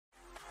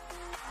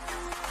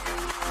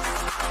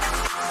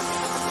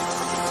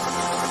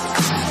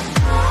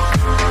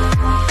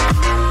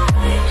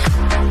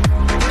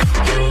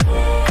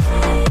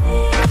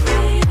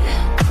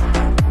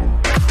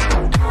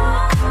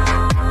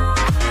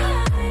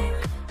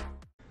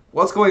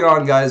What's going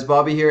on, guys?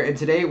 Bobby here, and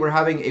today we're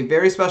having a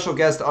very special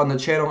guest on the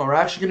channel, and we're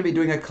actually going to be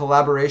doing a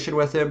collaboration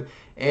with him,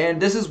 and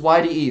this is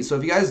YDE. So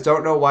if you guys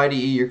don't know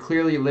YDE, you're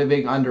clearly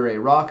living under a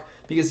rock,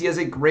 because he has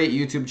a great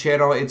YouTube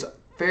channel. It's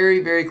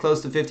very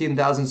close to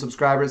 15,000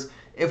 subscribers.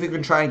 If we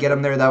can try and get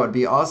him there, that would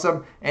be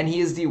awesome. And he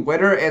is the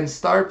winner and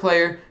star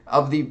player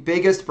of the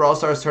biggest Brawl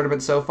Stars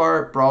tournament so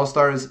far, Brawl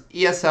Stars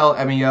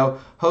ESL MEO,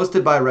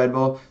 hosted by Red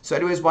Bull. So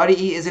anyways,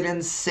 YDE is an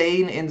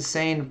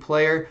insane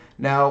player.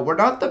 Now, we're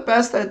not the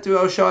best at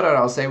Duo Showdown,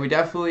 I'll say. We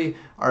definitely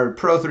are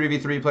pro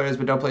 3v3 players,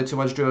 but don't play too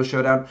much Duo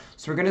Showdown.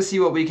 So we're going to see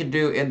what we can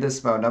do in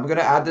this mode. Now, I'm going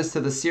to add this to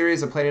the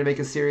series. I'm planning to make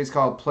a series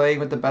called Playing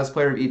with the Best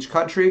Player of Each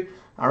Country.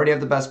 I already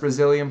have the best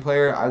Brazilian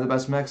player. I have the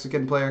best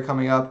Mexican player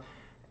coming up.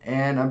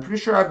 And I'm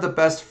pretty sure I have the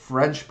best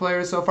French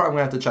player so far. I'm going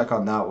to have to check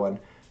on that one.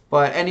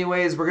 But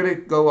anyways, we're going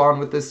to go on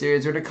with this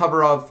series. We're going to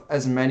cover off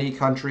as many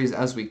countries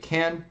as we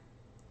can.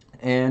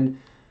 And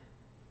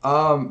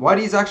YD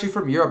is actually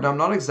from Europe. Now, I'm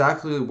not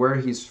exactly where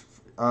he's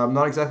I'm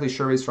not exactly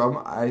sure where he's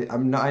from.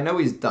 I know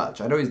he's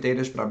Dutch. I know he's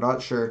Danish, but I'm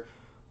not sure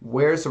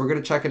where. So we're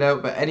going to check it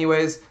out. But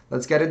anyways,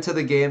 let's get into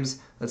the games.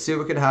 Let's see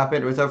what can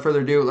happen. Without further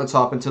ado, let's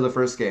hop into the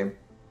first game.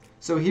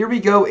 So here we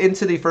go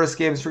into the first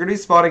game. So we're going to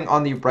be spawning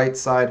on the right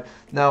side.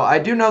 Now, I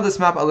do know this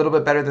map a little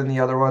bit better than the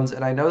other ones,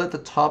 and I know that the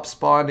top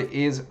spawn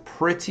is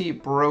pretty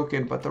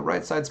broken, but the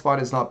right side spawn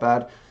is not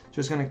bad.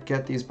 Just going to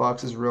get these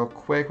boxes real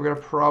quick. We're going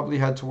to probably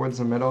head towards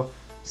the middle,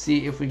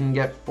 see if we can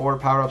get 4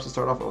 power-ups to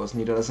start off. Oh, this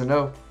Nita doesn't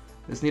know.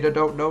 This Nita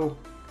don't know.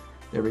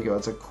 There we go.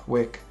 It's a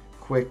quick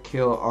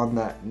kill on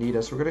that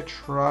Nita. So we're going to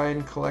try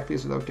and collect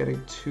these without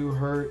getting too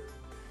hurt.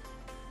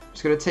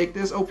 Just going to take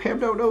this. Oh, Pam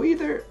don't know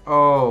either.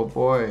 Oh,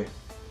 boy.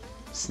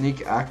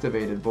 Sneak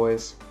activated,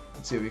 boys.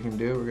 Let's see what we can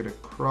do. We're gonna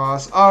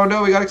cross. Oh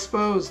no, we got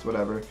exposed.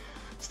 Whatever.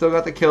 Still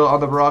got the kill on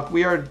the Brock.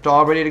 We are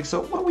dominating.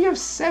 So what? We have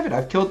 7.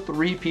 I've killed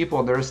 3 people,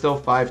 and there are still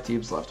 5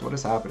 teams left. What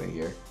is happening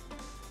here?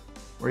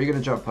 Where are you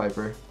gonna jump,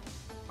 Piper?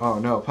 Oh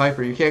no,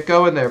 Piper, you can't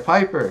go in there,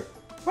 Piper.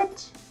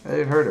 What? I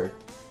didn't hurt her.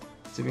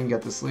 Let's see if we can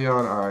get this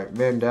Leon. All right,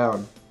 man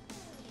down.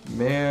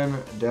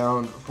 Man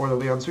down for the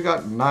Leon. So we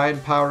got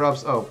 9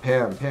 power-ups. Oh,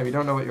 Pam, you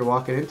don't know what you're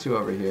walking into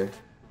over here.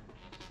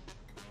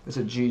 There's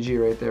a GG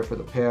right there for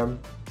the Pam.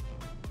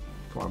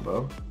 Come on,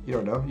 Bo. You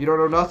don't know. You don't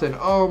know nothing.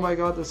 Oh my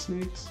god, the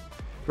sneaks.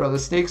 Bro, the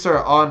sneaks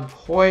are on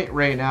point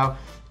right now.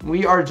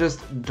 We are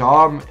just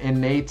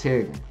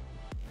dominating.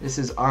 This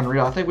is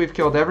unreal. I think we've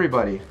killed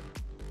everybody.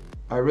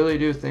 I really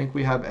do think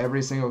we have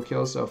every single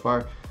kill so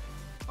far.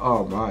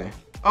 Oh my.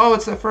 Oh,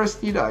 it's the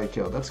first Nita I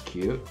killed. That's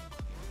cute.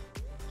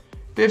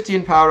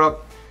 15 power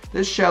up.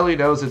 This Shelly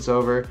knows it's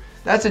over.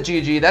 That's a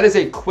GG. That is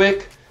a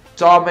quick,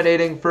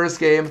 dominating first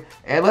game,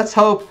 and let's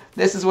hope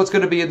this is what's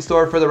going to be in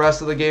store for the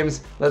rest of the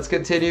games. Let's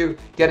continue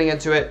getting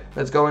into it.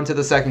 Let's go into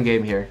the second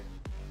game here.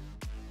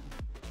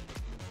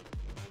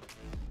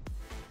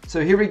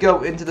 So here we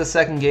go into the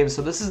second game.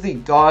 So this is the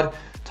God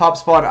top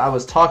spawn I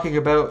was talking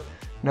about.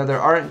 Now there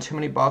aren't too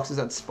many boxes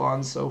that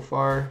spawn so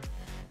far.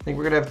 I think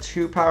we're going to have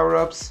 2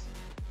 power-ups,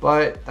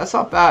 but that's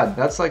not bad.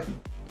 That's like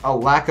a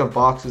lack of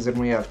boxes, and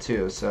we have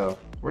 2, so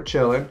we're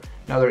chilling.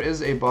 Now there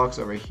is a box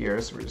over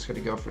here, so we're just going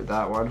to go for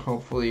that one.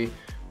 Hopefully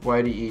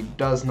YDE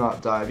does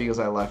not die because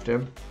I left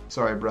him.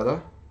 Sorry,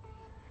 brother.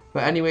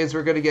 But anyways,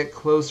 we're going to get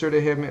closer to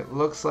him. It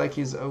looks like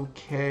he's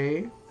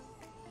okay.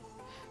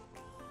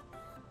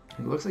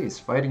 It looks like he's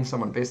fighting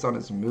someone based on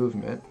his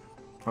movement.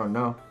 Oh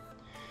no.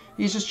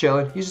 He's just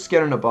chilling. He's just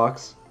getting a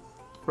box.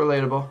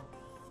 Relatable.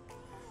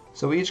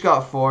 So we each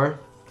got 4.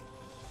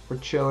 We're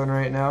chilling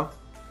right now.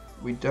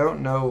 We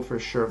don't know for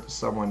sure if there's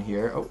someone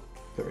here. Oh,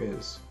 there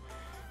is.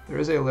 There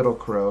is a little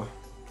crow.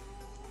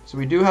 So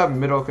we do have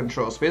middle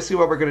control. So basically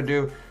what we're going to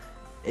do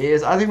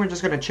is, I think we're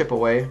just going to chip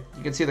away.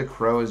 You can see the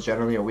crow is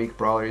generally a weak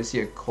brawler. You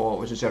see a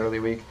Colt, which is generally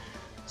weak.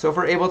 So if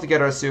we're able to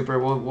get our super,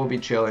 we'll be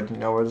chilling. You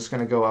know, we're just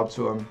going to go up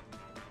to him,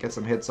 get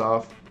some hits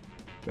off.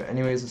 But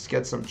anyways, let's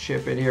get some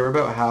chip in here. We're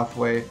about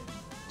halfway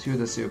to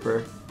the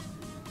super.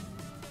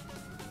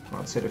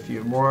 Let's hit a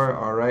few more.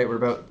 Alright, we're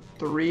about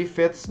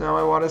 3/5 now,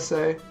 I want to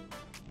say.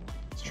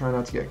 Let's try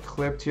not to get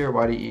clipped here.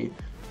 YDE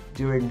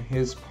doing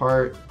his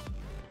part.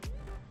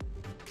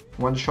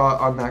 1 shot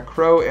on that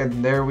crow,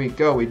 and there we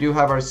go. We do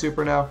have our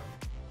super now.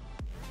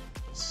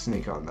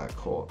 Sneak on that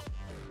Colt.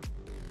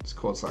 This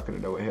Colt's not going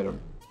to know what hit him.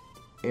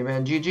 Hey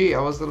man, GG.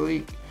 I was the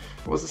leak.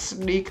 I was a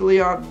sneak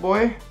Leon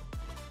boy.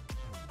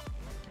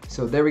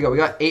 So there we go. We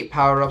got 8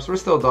 power-ups. We're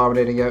still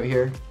dominating out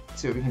here.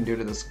 Let's see what we can do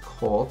to this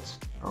Colt.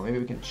 Oh, maybe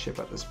we can chip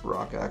at this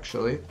Brock,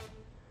 actually.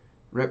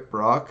 Rip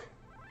Brock.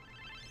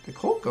 Did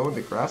Colt go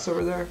into grass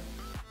over there?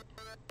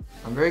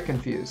 I'm very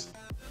confused.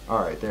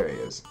 Alright, there he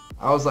is.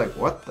 I was like,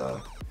 what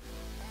the?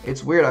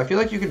 It's weird. I feel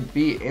like you could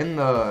be in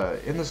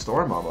the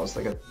storm almost,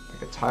 like a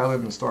tile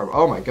in the storm.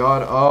 Oh my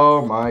god.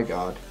 Oh my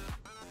god.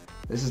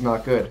 This is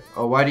not good.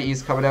 Oh,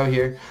 YDE's coming out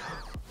here.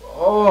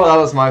 Oh, that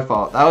was my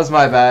fault. That was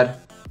my bad.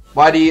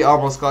 YDE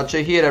almost got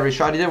you. He hit every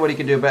shot. He did what he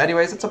could do. But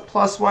anyways, it's a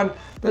 +1.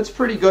 That's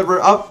pretty good.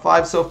 We're up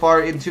 5 so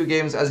far in 2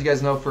 games, as you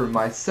guys know, for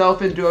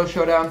myself in Duo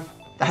Showdown.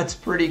 That's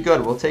pretty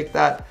good. We'll take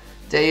that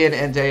day in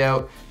and day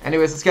out.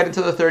 Anyways, let's get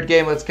into the third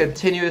game. Let's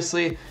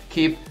continuously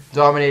keep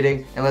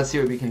dominating, and let's see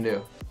what we can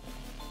do.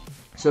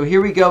 So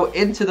here we go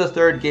into the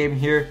third game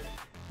here.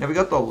 Now we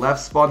got the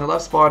left spawn. The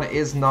left spawn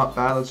is not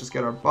bad. Let's just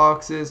get our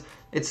boxes.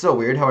 It's so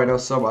weird how I know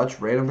so much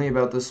randomly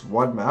about this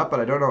one map, but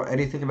I don't know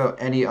anything about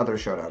any other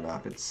Showdown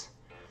map. It's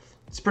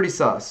pretty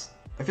sus.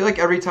 I feel like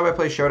every time I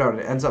play Showdown,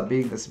 it ends up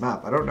being this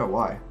map. I don't know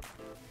why.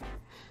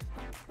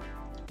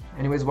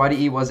 Anyways,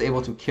 YDE was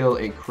able to kill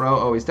a crow.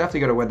 Oh, he's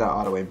definitely going to win that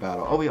auto-aim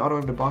battle. Oh, we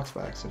auto-aimed a box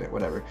by accident.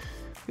 Whatever.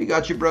 We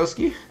got you,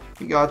 broski.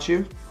 We got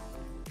you.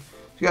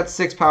 We got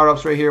 6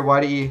 power-ups right here.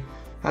 YDE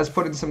has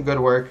put in some good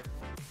work.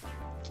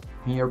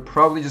 You're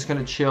probably just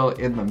going to chill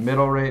in the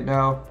middle right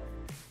now.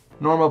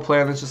 Normal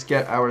plan, let's just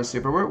get our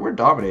super. We're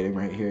dominating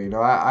right here. You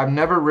know, I've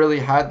never really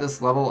had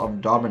this level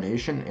of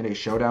domination in a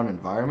Showdown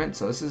environment,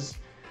 so this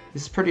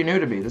is pretty new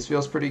to me. This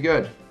feels pretty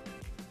good.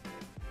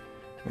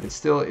 But it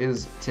still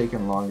is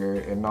taking longer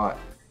and not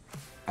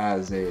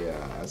as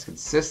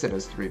consistent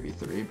as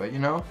 3v3. But you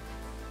know,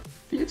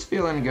 it's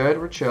feeling good.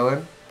 We're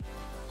chilling.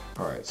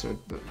 All right, so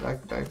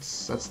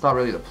that's not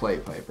really the play,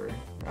 Piper.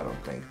 I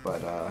don't think.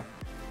 But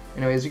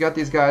anyways, you got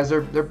these guys.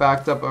 They're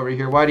backed up over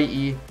here.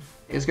 YDE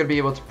is going to be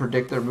able to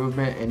predict their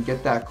movement and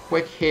get that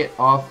quick hit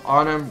off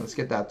on him. Let's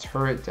get that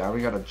turret down.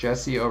 We got a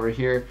Jesse over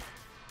here.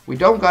 We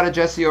don't got a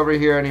Jesse over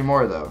here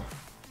anymore though.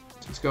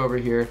 So let's go over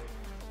here.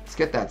 Let's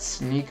get that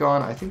sneak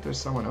on. I think there's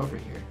someone over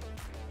here.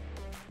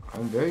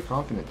 I'm very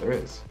confident there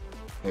is.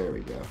 There we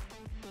go.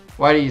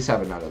 YDE's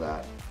having none of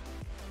that.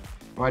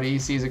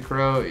 YDE sees a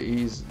crow.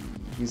 He's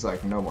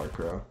like, no more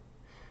crow.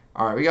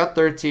 Alright, we got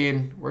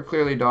 13. We're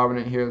clearly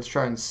dominant here. Let's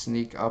try and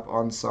sneak up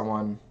on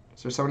someone.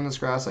 Is there someone in this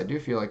grass? I do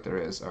feel like there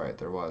is. Alright,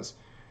 there was.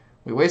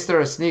 We wasted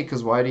our sneak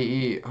because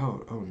YDE...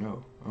 Oh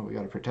no. Oh, we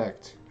gotta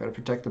protect. Gotta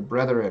protect the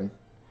brethren.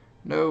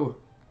 No.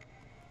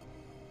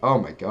 Oh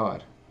my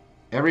god.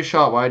 Every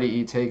shot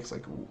YDE takes,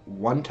 like,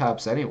 one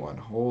taps anyone.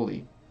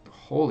 Holy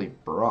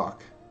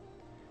Brock.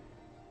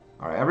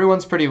 Alright,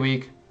 everyone's pretty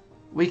weak.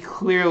 We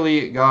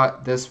clearly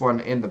got this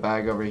one in the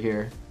bag over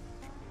here.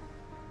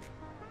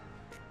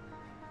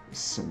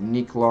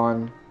 Sneak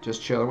lawn.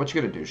 Just chilling. What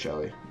you gonna do,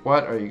 Shelly?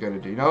 What are you gonna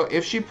do? You know,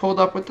 if she pulled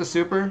up with the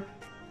super,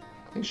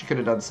 I think she could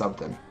have done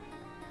something.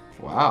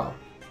 Wow.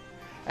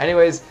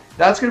 Anyways,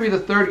 that's gonna be the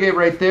third game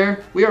right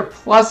there. We are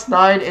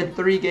 +9 in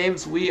 3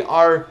 games. We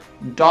are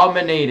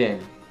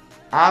dominating.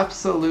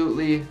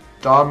 Absolutely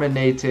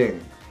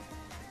dominating.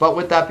 But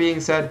with that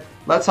being said,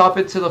 let's hop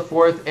into the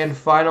fourth and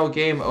final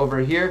game over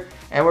here,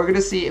 and we're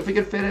gonna see if we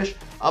can finish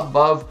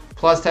above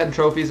 +10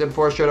 trophies in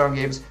 4 Showdown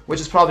games,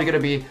 which is probably going to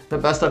be the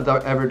best I've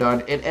ever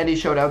done in any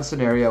Showdown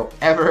scenario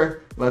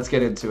ever. Let's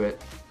get into it.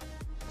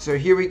 So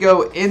here we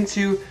go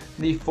into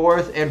the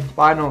fourth and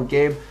final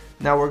game.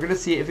 Now we're going to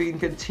see if we can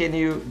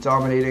continue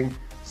dominating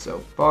so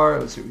far.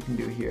 Let's see what we can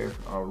do here.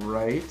 All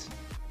right.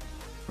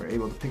 We're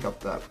able to pick up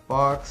that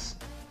box.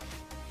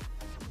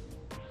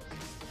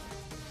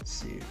 Let's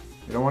see.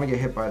 We don't want to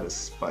get hit by the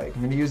spike.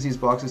 I'm going to use these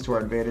boxes to our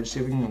advantage, see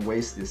if we can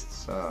waste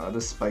this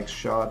spike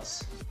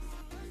shots.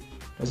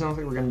 I don't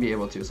think we're going to be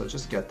able to, so let's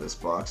just get this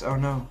box. Oh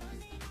no.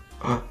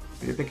 We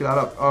need to pick that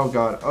up. Oh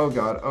god, oh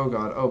god, oh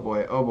god, oh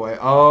boy, oh boy,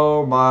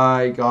 oh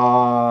my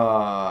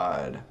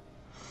god.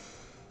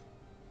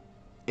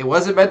 It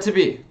wasn't meant to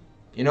be.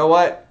 You know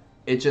what?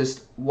 It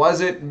just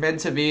wasn't meant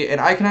to be, and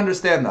I can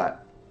understand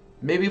that.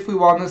 Maybe if we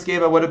won this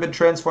game, I would have been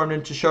transformed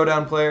into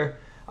Showdown player.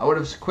 I would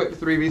have quit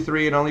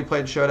 3v3 and only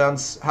played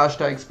Showdowns.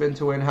 Hashtag spin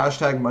to win,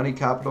 hashtag money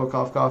capital,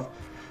 cough cough.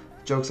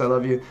 Jokes, I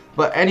love you.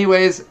 But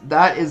anyways,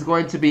 that is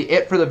going to be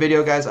it for the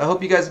video, guys. I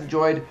hope you guys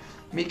enjoyed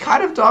me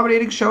kind of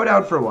dominating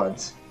Showdown for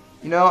once.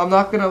 You know, I'm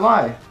not going to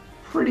lie.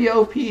 Pretty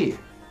OP.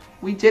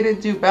 We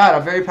didn't do bad.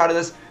 I'm very proud of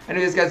this.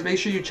 Anyways, guys, make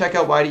sure you check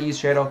out YDE's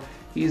channel.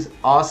 He's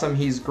awesome.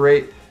 He's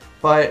great.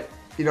 But,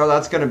 you know,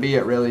 that's going to be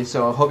it, really.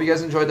 So I hope you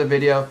guys enjoyed the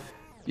video.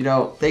 You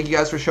know, thank you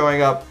guys for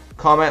showing up.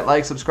 Comment,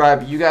 like,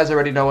 subscribe. You guys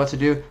already know what to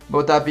do. But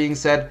with that being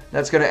said,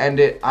 that's going to end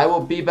it. I will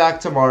be back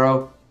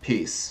tomorrow.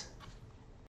 Peace.